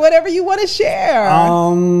share whatever you want to share.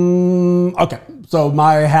 Okay. So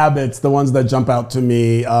my habits, the ones that jump out to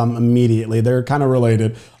me immediately, they're kind of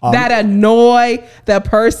related. That annoy the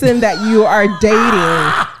person that you are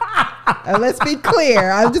dating. Let's be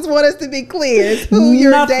clear. I just want us to be clear. It's who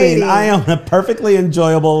you're dating. I am a perfectly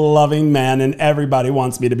enjoyable, loving man, and everybody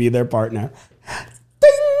wants me to be their partner.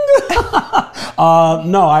 Ding!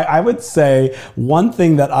 No, I would say one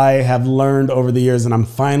thing that I have learned over the years, and I'm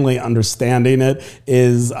finally understanding it,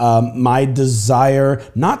 is my desire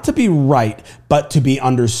not to be right, but to be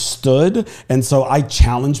understood. And so I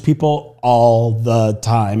challenge people all the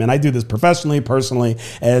time. And I do this professionally, personally.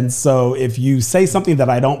 And so if you say something that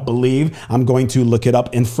I don't believe, I'm going to look it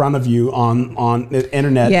up in front of you on the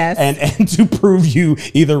internet, yes, and to prove you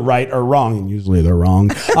either right or wrong. And usually they're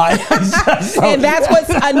wrong. And that's what's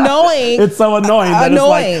annoying. It's so annoying. That it's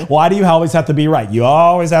like, why do you always have to be right? You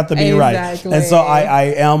always have to be right. And so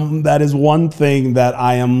that is one thing that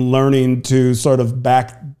I am learning to sort of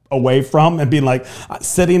back away from, and being like,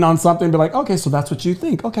 sitting on something and be like, okay, so that's what you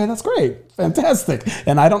think. Okay, that's great. Fantastic.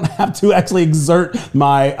 And I don't have to actually exert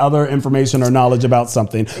my other information or knowledge about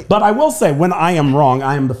something. But I will say, when I am wrong,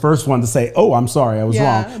 I am the first one to say, oh, I'm sorry, I was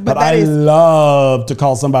wrong. But I love to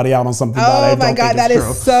call somebody out on something that I don't think is true. Oh my God, that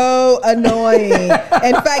is so annoying.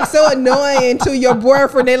 In fact, so annoying to your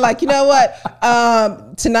boyfriend. They're like, you know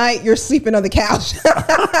what? Tonight you're sleeping on the couch.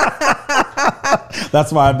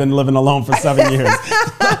 That's why I've been living alone for 7 years.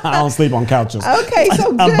 I don't sleep on couches. Okay,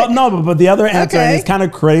 so but the other answer, and it's kind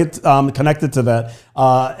of connected to that,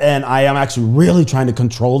 and I am actually really trying to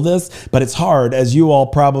control this, but it's hard, as you all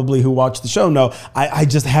probably who watch the show know. I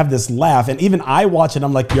just have this laugh, and even I watch it,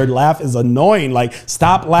 I'm like, your laugh is annoying. Like,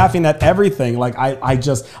 stop laughing at everything. Like,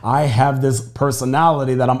 I have this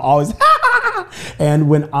personality that I'm always, and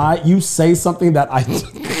when you say something that I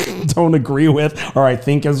don't agree with, or I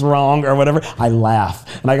think is wrong, or whatever, I laugh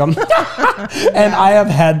and I go, and I have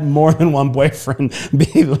had more than one boyfriend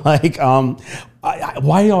be like,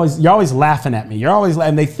 why you're always laughing at me? You're always,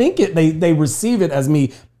 and they think they receive it as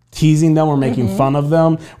me teasing them or making fun of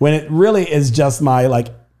them, when it really is just my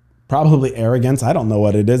probably arrogance. I don't know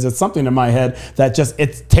what it is. It's something in my head that just,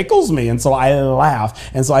 it tickles me. And so I laugh.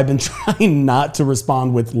 And so I've been trying not to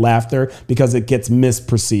respond with laughter because it gets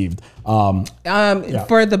misperceived.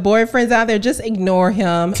 For the boyfriends out there, just ignore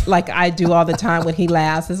him like I do all the time when he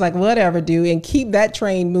laughs. It's like, whatever, dude, and keep that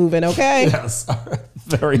train moving, okay? Yes.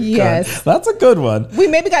 Very good. That's a good one. We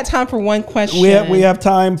maybe got time for one question. We have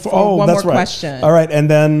time for one that's more right. question. All right. And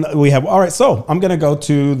then all right. So I'm going to go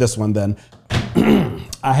to this one then.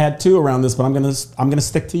 I had two around this, but I'm gonna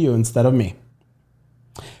stick to you instead of me.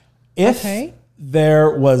 If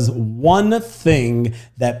there was one thing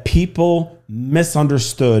that people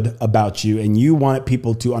misunderstood about you and you wanted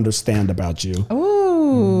people to understand about you,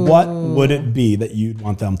 what would it be that you'd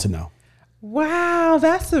want them to know? Wow,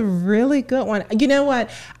 that's a really good one. You know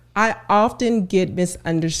what? I often get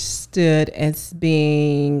misunderstood as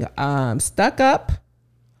being stuck up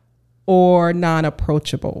or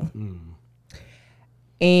non-approachable.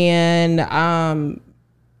 And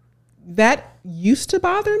that used to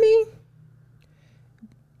bother me.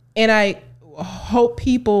 And I hope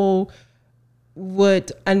people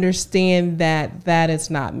would understand that that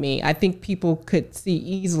is not me. I think people could see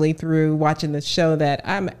easily through watching the show that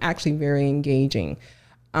I'm actually very engaging.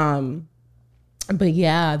 But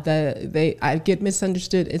yeah, I get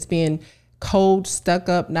misunderstood as being cold, stuck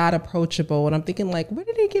up, not approachable. And I'm thinking, like, where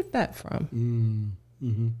did they get that from?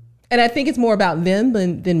 And I think it's more about them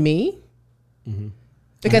than me.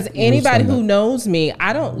 Because anybody who knows me,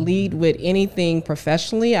 I don't lead with anything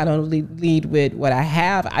professionally. I don't lead with what I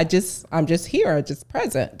have. I'm just here, just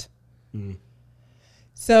present.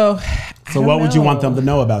 So what would you want them to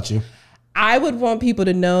know about you? I would want people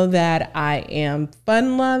to know that I am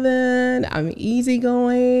fun-loving. I'm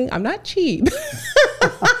easygoing. I'm not cheap.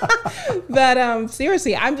 But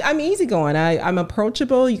seriously, I'm easygoing. I'm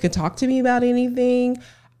approachable. You can talk to me about anything.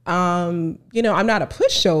 I'm not a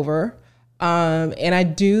pushover. And I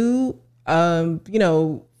do,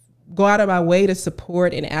 go out of my way to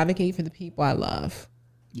support and advocate for the people I love.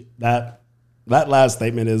 That last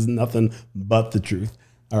statement is nothing but the truth.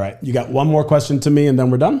 All right. You got one more question to me and then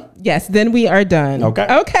we're done? Yes. Then we are done. Okay.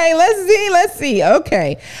 Okay. Let's see.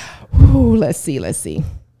 Okay. Ooh, let's see.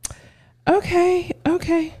 Okay.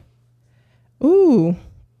 Ooh.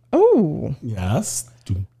 Yes.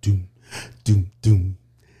 Doom.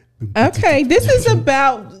 Okay, this is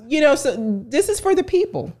about, so this is for the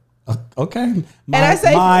people. Okay. And I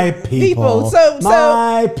say my people.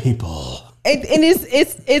 My people. And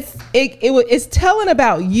it's telling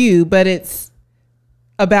about you, but it's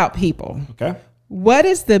about people. Okay. What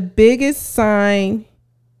is the biggest sign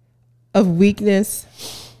of weakness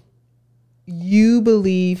you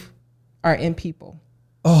believe are in people?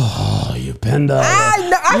 Oh, Upendo.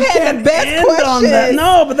 I've had the best questions.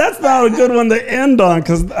 No, but that's not a good one to end on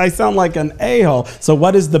because I sound like an a-hole. So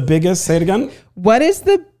what is the biggest? Say it again. What is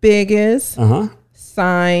the biggest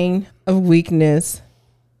sign of weakness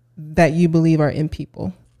that you believe are in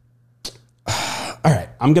people? All right.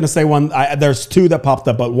 I'm going to say one. There's two that popped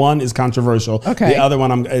up, but one is controversial. Okay. The other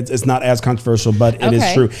one, it's not as controversial, but it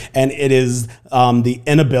is true. And it is the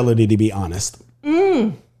inability to be honest.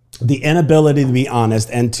 The inability to be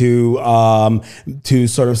honest and to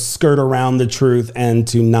sort of skirt around the truth and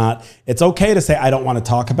to not, it's okay to say, I don't want to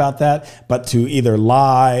talk about that, but to either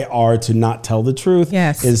lie or to not tell the truth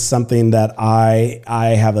is something that I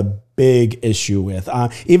have a big issue with.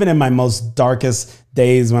 Even in my most darkest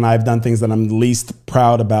days when I've done things that I'm least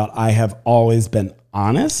proud about, I have always been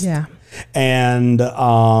honest. Yeah. And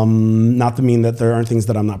not to mean that there aren't things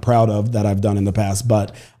that I'm not proud of that I've done in the past,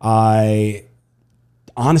 but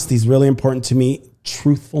honesty is really important to me.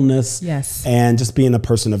 Truthfulness, and just being a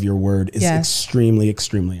person of your word is extremely,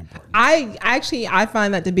 extremely important. I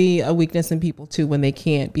find that to be a weakness in people too, when they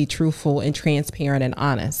can't be truthful and transparent and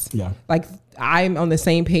honest. Yeah, like I'm on the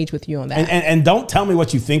same page with you on that. And don't tell me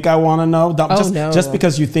what you think I want to know. Just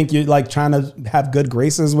because you think you're like trying to have good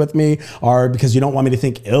graces with me, or because you don't want me to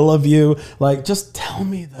think ill of you. Like, just tell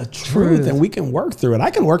me the truth and we can work through it.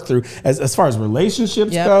 I can work through as far as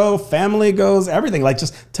relationships go, family goes, everything. Like,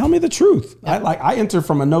 just tell me the truth. I enter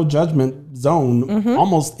from a no judgment zone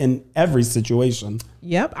almost in every situation.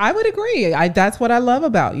 Yep, I would agree. That's what I love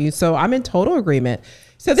about you. So I'm in total agreement.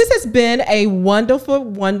 So this has been a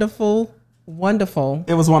wonderful.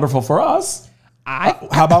 It was wonderful for us.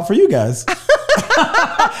 How about for you guys?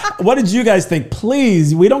 What did you guys think?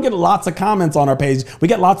 Please, we don't get lots of comments on our page. We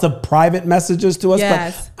get lots of private messages to us,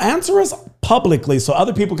 but answer us publicly so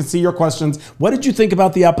other people can see your questions. What did you think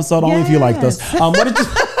about the episode? Only if you liked us. What did you?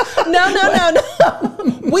 No.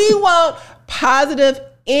 We want positive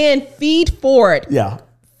and feed forward.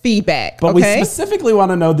 Feedback. But we specifically want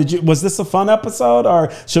to know, was this a fun episode,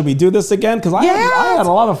 or should we do this again? Because I had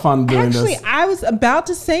a lot of fun doing this. Actually, I was about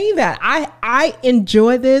to say that. I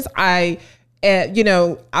enjoyed this. My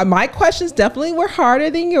questions definitely were harder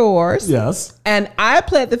than yours. Yes. And I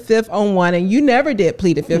pled the fifth on one, and you never did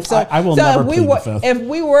plead the fifth. So I will never plead the fifth. If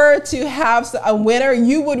we were to have a winner,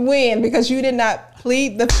 you would win because you did not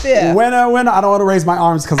plead the fifth. Winner. I don't want to raise my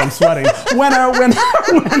arms because I'm sweating. Winner. With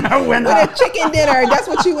a chicken dinner. That's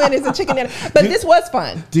what you win, is a chicken dinner. But this was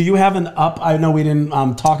fun. Do you have an up? I know we didn't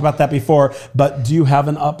talk about that before, but do you have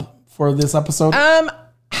an up for this episode? I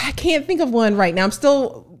can't think of one right now. I'm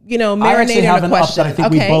still marinating I actually have a an question. Up that I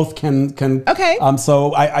think we both can. Okay.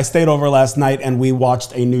 So I stayed over last night and we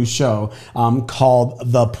watched a new show called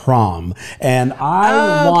The Prom. And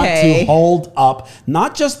I want to hold up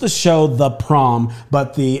not just the show The Prom,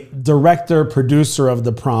 but the director, producer of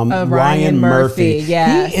The Prom, Ryan Murphy.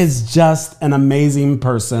 Yes. He is just an amazing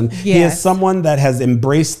person. Yes. He is someone that has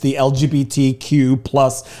embraced the LGBTQ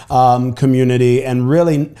plus community, and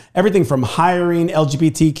really everything from hiring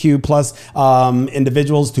LGBTQ plus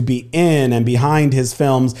individuals to be in and behind his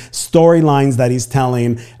films, storylines that he's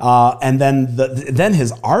telling, and then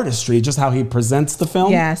his artistry, just how he presents the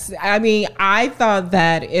film. Yes. I mean, I thought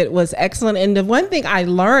that it was excellent. And the one thing I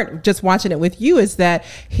learned just watching it with you is that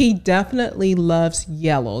he definitely loves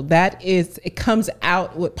yellow. It comes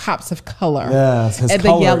out with pops of color. Yes. His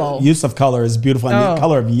use of color is beautiful. And the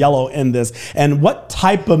color of yellow in this. And what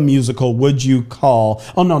type of musical would you call?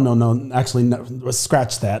 Oh, no. Actually, no,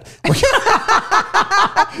 scratch that.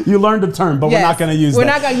 You learned a term, but we're not going to use that. We're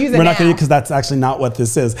not going to use it. We're not going to, because that's actually not what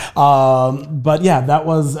this is. But yeah, that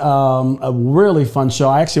was a really fun show.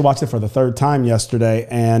 I actually watched it for the third time yesterday,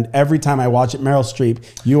 and every time I watch it, Meryl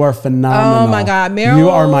Streep, you are phenomenal. Oh my God, you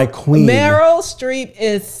are my queen. Meryl Streep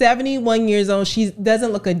is 71 years old. She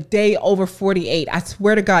doesn't look a day over 48. I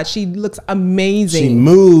swear to God, she looks amazing. She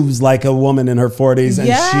moves like a woman in her 40s, and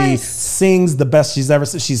she sings the best she's ever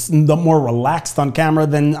seen. She's the more relaxed on camera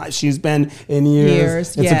than she's been in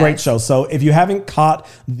years. It's a great show. So if you haven't caught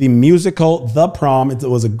the musical The Prom, it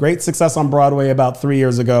was a great success on Broadway about 3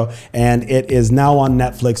 years ago, and it is now on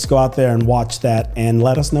Netflix. Go out there and watch that and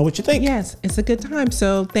let us know what you think. Yes, it's a good time.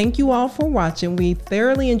 So thank you all for watching. We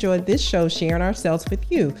thoroughly enjoyed this show, sharing ourselves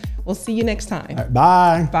with you. We'll see you next time. All right,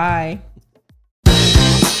 bye. Bye.